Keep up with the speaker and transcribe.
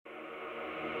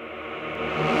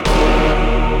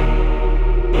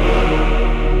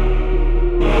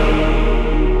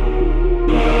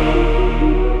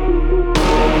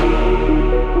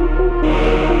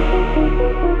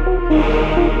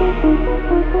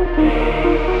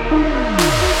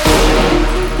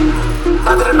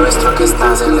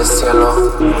paz en el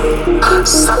cielo.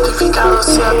 Santificado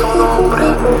sea tu nombre.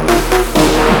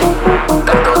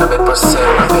 Perdóname por ser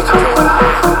una pecadora.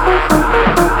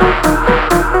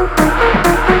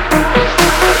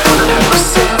 Perdóname por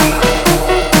ser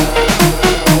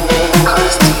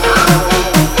clandestina.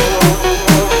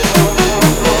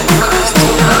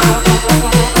 Clandestina.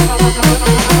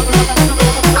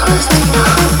 Clandestina.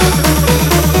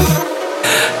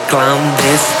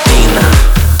 Clandestina.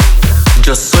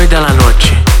 Yo soy de la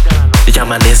noche y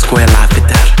amanezco el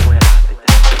after.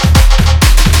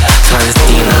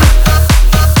 Clandestina.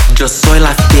 Yo soy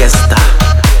la fiesta,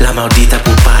 la maldita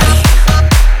pool party.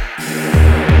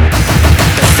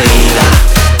 Perseguida,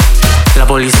 la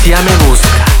policía me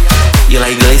busca y la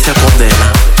iglesia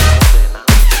condena.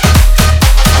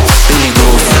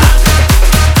 Peligrosa,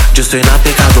 yo soy una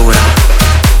pecadora.